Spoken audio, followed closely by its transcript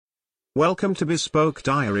Welcome to Bespoke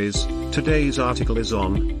Diaries. Today's article is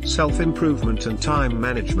on Self-Improvement and Time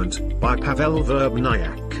Management by Pavel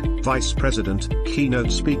Verbnayak, Vice President,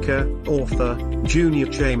 Keynote Speaker, Author, Junior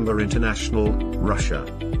Chamber International, Russia.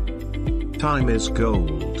 Time is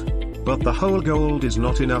gold. But the whole gold is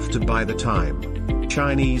not enough to buy the time.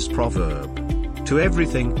 Chinese proverb. To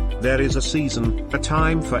everything, there is a season, a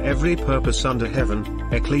time for every purpose under heaven,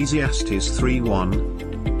 Ecclesiastes 3:1.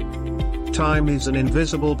 Time is an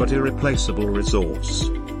invisible but irreplaceable resource.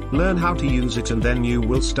 Learn how to use it and then you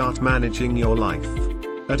will start managing your life.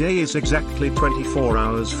 A day is exactly 24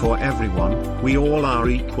 hours for everyone. We all are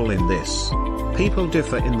equal in this. People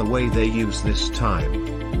differ in the way they use this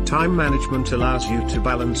time. Time management allows you to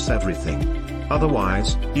balance everything.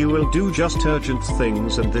 Otherwise, you will do just urgent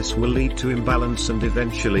things and this will lead to imbalance and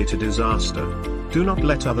eventually to disaster. Do not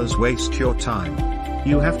let others waste your time.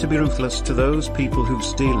 You have to be ruthless to those people who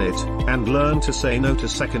steal it, and learn to say no to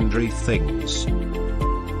secondary things.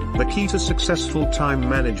 The key to successful time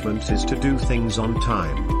management is to do things on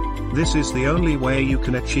time. This is the only way you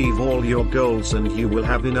can achieve all your goals and you will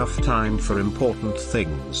have enough time for important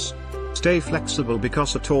things. Stay flexible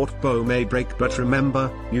because a taut bow may break, but remember,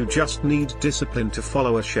 you just need discipline to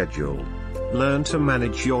follow a schedule. Learn to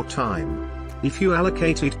manage your time. If you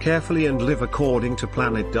allocate it carefully and live according to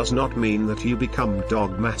plan, it does not mean that you become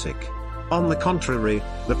dogmatic. On the contrary,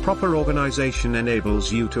 the proper organization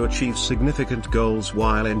enables you to achieve significant goals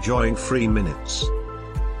while enjoying free minutes.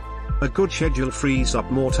 A good schedule frees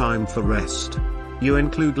up more time for rest. You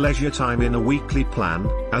include leisure time in a weekly plan,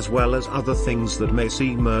 as well as other things that may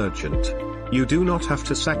seem urgent. You do not have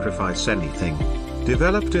to sacrifice anything.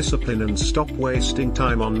 Develop discipline and stop wasting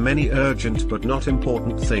time on many urgent but not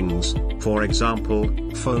important things, for example,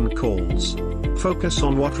 phone calls. Focus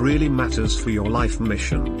on what really matters for your life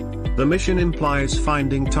mission. The mission implies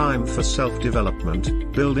finding time for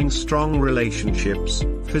self-development, building strong relationships,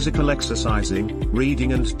 physical exercising,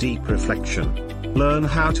 reading and deep reflection. Learn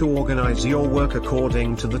how to organize your work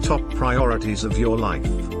according to the top priorities of your life.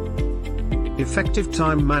 Effective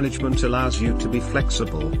time management allows you to be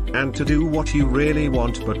flexible, and to do what you really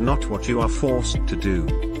want but not what you are forced to do.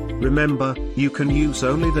 Remember, you can use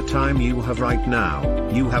only the time you have right now.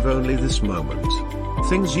 You have only this moment.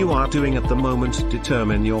 Things you are doing at the moment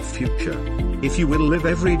determine your future. If you will live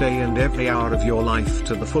every day and every hour of your life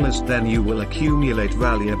to the fullest, then you will accumulate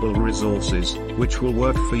valuable resources, which will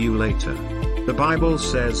work for you later. The Bible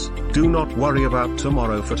says, "Do not worry about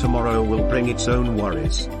tomorrow, for tomorrow will bring its own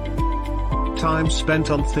worries." Time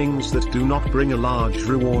spent on things that do not bring a large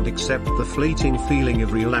reward except the fleeting feeling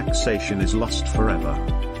of relaxation is lost forever.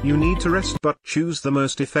 You need to rest, but choose the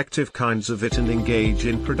most effective kinds of it and engage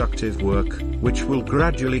in productive work, which will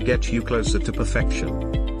gradually get you closer to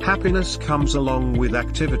perfection. Happiness comes along with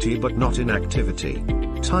activity but not inactivity.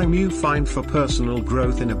 Time you find for personal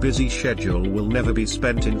growth in a busy schedule will never be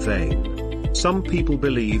spent in vain. Some people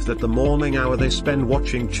believe that the morning hour they spend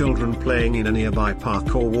watching children playing in a nearby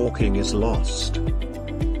park or walking is lost.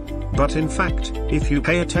 But in fact, if you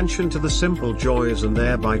pay attention to the simple joys and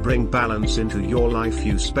thereby bring balance into your life,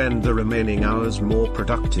 you spend the remaining hours more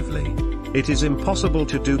productively. It is impossible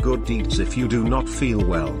to do good deeds if you do not feel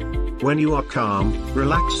well. When you are calm,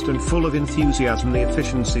 relaxed and full of enthusiasm, the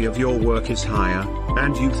efficiency of your work is higher,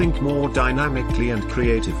 and you think more dynamically and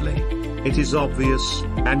creatively. It is obvious,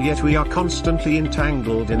 and yet we are constantly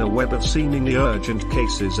entangled in a web of seemingly urgent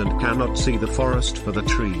cases and cannot see the forest for the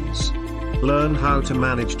trees. Learn how to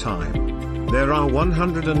manage time. There are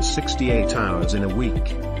 168 hours in a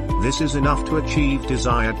week. This is enough to achieve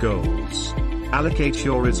desired goals. Allocate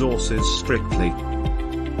your resources strictly.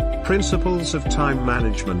 Principles of time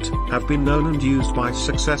management have been known and used by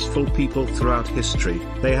successful people throughout history.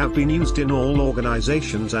 They have been used in all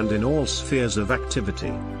organizations and in all spheres of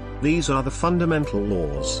activity. These are the fundamental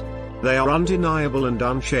laws. They are undeniable and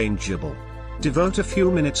unchangeable. Devote a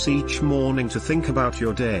few minutes each morning to think about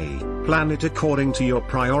your day, plan it according to your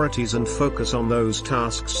priorities and focus on those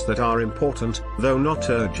tasks that are important, though not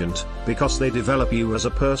urgent, because they develop you as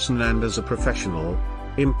a person and as a professional.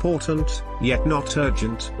 Important, yet not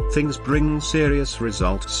urgent, things bring serious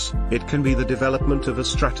results. It can be the development of a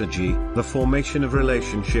strategy, the formation of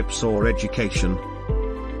relationships or education.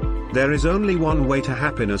 There is only one way to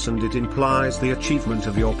happiness, and it implies the achievement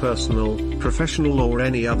of your personal, professional or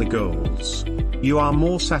any other goals. You are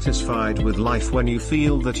more satisfied with life when you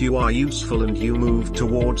feel that you are useful and you move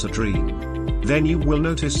towards a dream. Then you will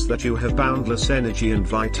notice that you have boundless energy and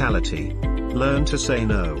vitality. Learn to say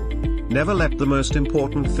no. Never let the most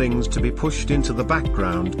important things to be pushed into the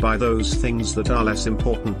background by those things that are less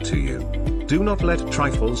important to you. Do not let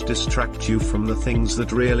trifles distract you from the things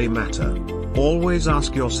that really matter. Always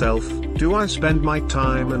ask yourself, do I spend my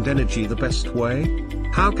time and energy the best way?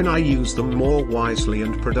 How can I use them more wisely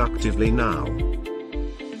and productively now?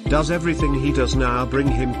 Does everything he does now bring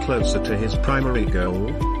him closer to his primary goal?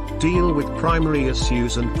 Deal with primary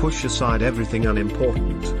issues and push aside everything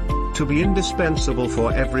unimportant. To be indispensable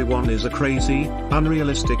for everyone is a crazy,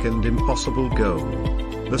 unrealistic and impossible goal.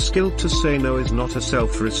 The skill to say no is not a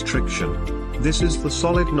self-restriction. This is the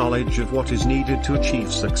solid knowledge of what is needed to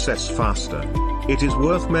achieve success faster. It is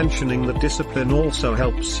worth mentioning that discipline also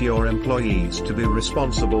helps your employees to be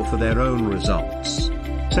responsible for their own results.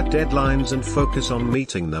 Set deadlines and focus on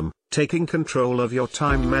meeting them. Taking control of your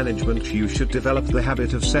time management, you should develop the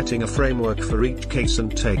habit of setting a framework for each case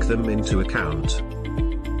and take them into account.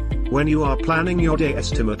 When you are planning your day,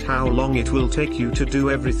 estimate how long it will take you to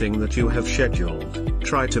do everything that you have scheduled.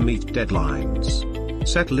 Try to meet deadlines.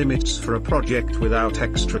 Set limits for a project without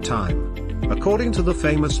extra time. According to the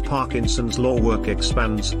famous Parkinson's law, work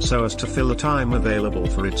expands so as to fill the time available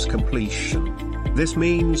for its completion. This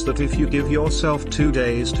means that if you give yourself 2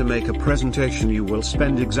 days to make a presentation, you will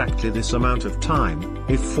spend exactly this amount of time.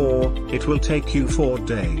 If 4, it will take you 4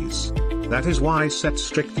 days. That is why set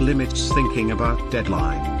strict limits thinking about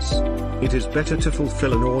deadlines. It is better to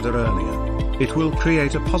fulfill an order earlier. It will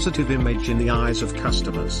create a positive image in the eyes of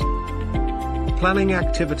customers. Planning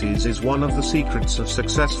activities is one of the secrets of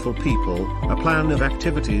successful people. A plan of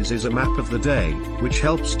activities is a map of the day, which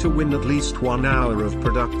helps to win at least 1 hour of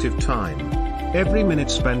productive time. Every minute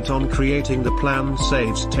spent on creating the plan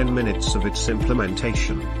saves 10 minutes of its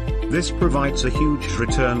implementation. This provides a huge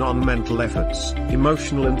return on mental efforts,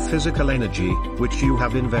 emotional and physical energy, which you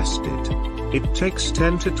have invested. It takes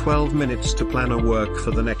 10 to 12 minutes to plan a work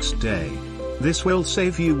for the next day. This will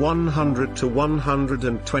save you 100 to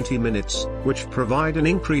 120 minutes, which provide an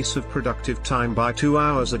increase of productive time by 2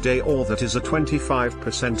 hours a day, or that is a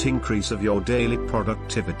 25% increase of your daily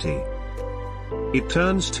productivity. It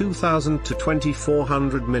turns 2,000 to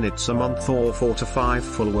 2,400 minutes a month, or 4 to 5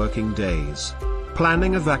 full working days.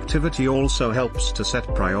 Planning of activity also helps to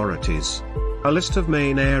set priorities. A list of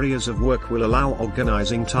main areas of work will allow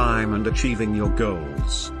organizing time and achieving your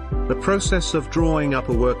goals. The process of drawing up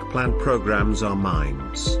a work plan programs our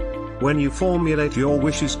minds. When you formulate your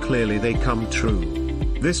wishes clearly, they come true.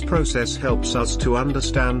 This process helps us to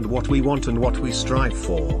understand what we want and what we strive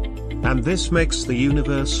for. And this makes the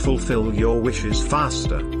universe fulfill your wishes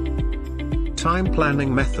faster. Time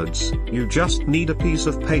planning methods. You just need a piece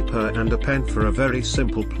of paper and a pen for a very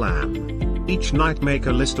simple plan. Each night make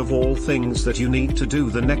a list of all things that you need to do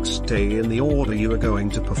the next day in the order you are going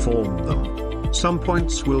to perform them. Some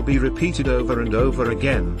points will be repeated over and over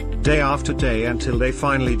again, day after day, until they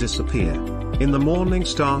finally disappear. In the morning,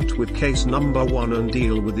 start with case number 1 and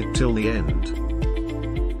deal with it till the end.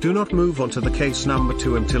 Do not move on to the case number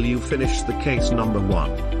 2 until you finish the case number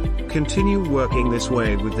 1. Continue working this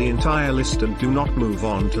way with the entire list and do not move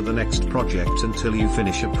on to the next project until you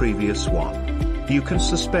finish a previous one. You can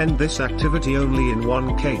suspend this activity only in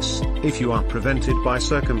one case, if you are prevented by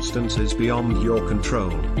circumstances beyond your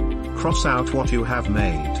control. Cross out what you have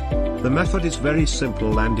made. The method is very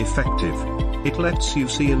simple and effective. It lets you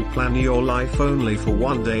see and plan your life only for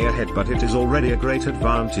 1 day ahead, but it is already a great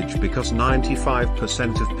advantage because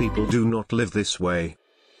 95% of people do not live this way.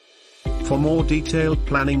 For more detailed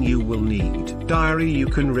planning, you will need diary. You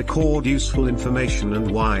can record useful information and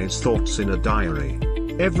wise thoughts in a diary.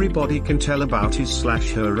 Everybody can tell about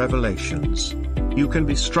his/her revelations. You can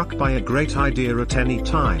be struck by a great idea at any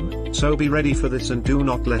time, so be ready for this and do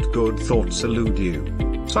not let good thoughts elude you.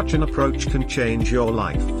 Such an approach can change your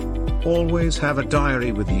life. Always have a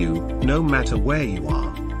diary with you, no matter where you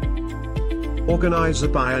are. Organizer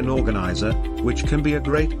by an organizer, which can be a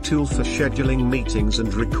great tool for scheduling meetings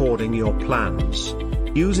and recording your plans.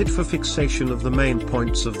 Use it for fixation of the main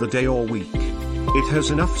points of the day or week. It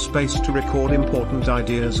has enough space to record important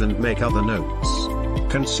ideas and make other notes.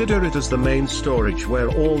 Consider it as the main storage where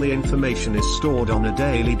all the information is stored on a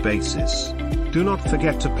daily basis. Do not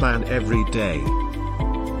forget to plan every day.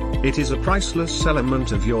 It is a priceless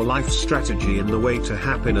element of your life strategy in the way to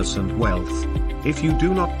happiness and wealth. If you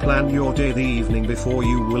do not plan your day the evening before,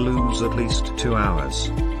 you will lose at least 2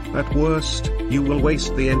 hours. At worst, you will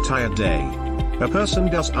waste the entire day. A person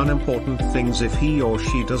does unimportant things if he or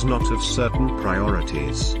she does not have certain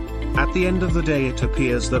priorities. At the end of the day, it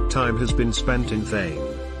appears that time has been spent in vain.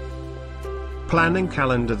 Planning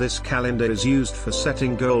calendar. This calendar is used for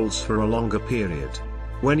setting goals for a longer period.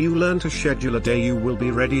 When you learn to schedule a day, you will be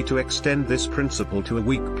ready to extend this principle to a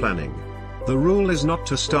week planning. The rule is not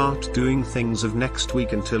to start doing things of next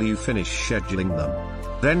week until you finish scheduling them.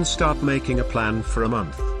 Then start making a plan for a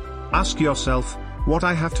month. Ask yourself, what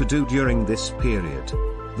I have to do during this period.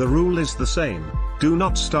 The rule is the same: do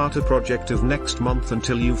not start a project of next month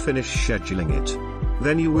until you finish scheduling it.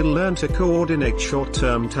 Then you will learn to coordinate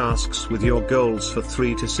short-term tasks with your goals for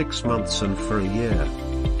 3 to 6 months and for a year.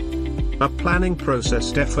 A planning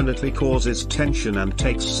process definitely causes tension and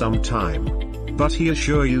takes some time. But he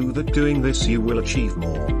assures you that doing this you will achieve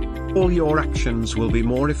more. All your actions will be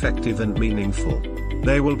more effective and meaningful.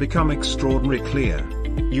 They will become extraordinarily clear.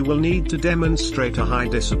 You will need to demonstrate a high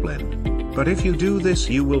discipline. But if you do this,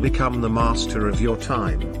 you will become the master of your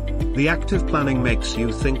time. The active planning makes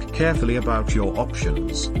you think carefully about your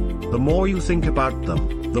options. The more you think about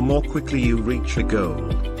them, the more quickly you reach a goal.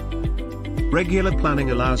 Regular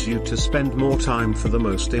planning allows you to spend more time for the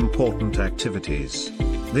most important activities.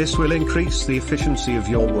 This will increase the efficiency of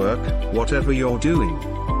your work, whatever you're doing.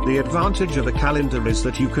 The advantage of a calendar is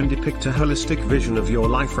that you can depict a holistic vision of your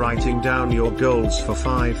life, writing down your goals for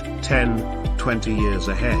 5, 10, 20 years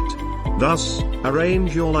ahead. Thus,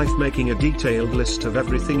 arrange your life making a detailed list of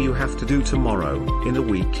everything you have to do tomorrow, in a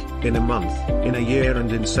week, in a month, in a year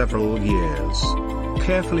and in several years.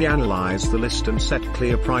 Carefully analyze the list and set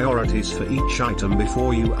clear priorities for each item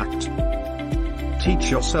before you act. Teach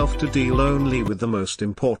yourself to deal only with the most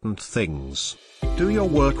important things. Do your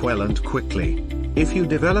work well and quickly. If you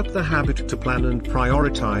develop the habit to plan and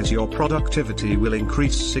prioritize, your productivity will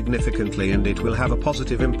increase significantly and it will have a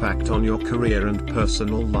positive impact on your career and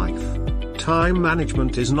personal life. Time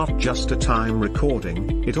management is not just a time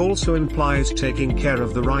recording, it also implies taking care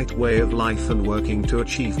of the right way of life and working to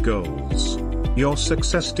achieve goals. Your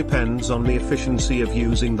success depends on the efficiency of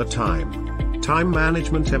using the time. Time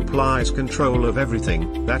management implies control of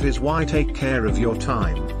everything, that is why take care of your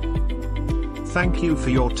time. Thank you for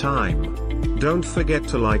your time. Don't forget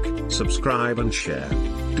to like, subscribe and share.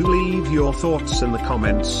 Do leave your thoughts in the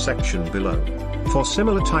comments section below. For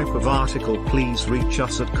similar type of article, please reach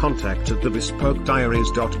us at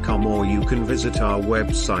contact@thebespokediaries.com, or you can visit our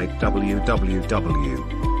website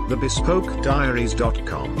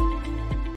www.thebespokediaries.com.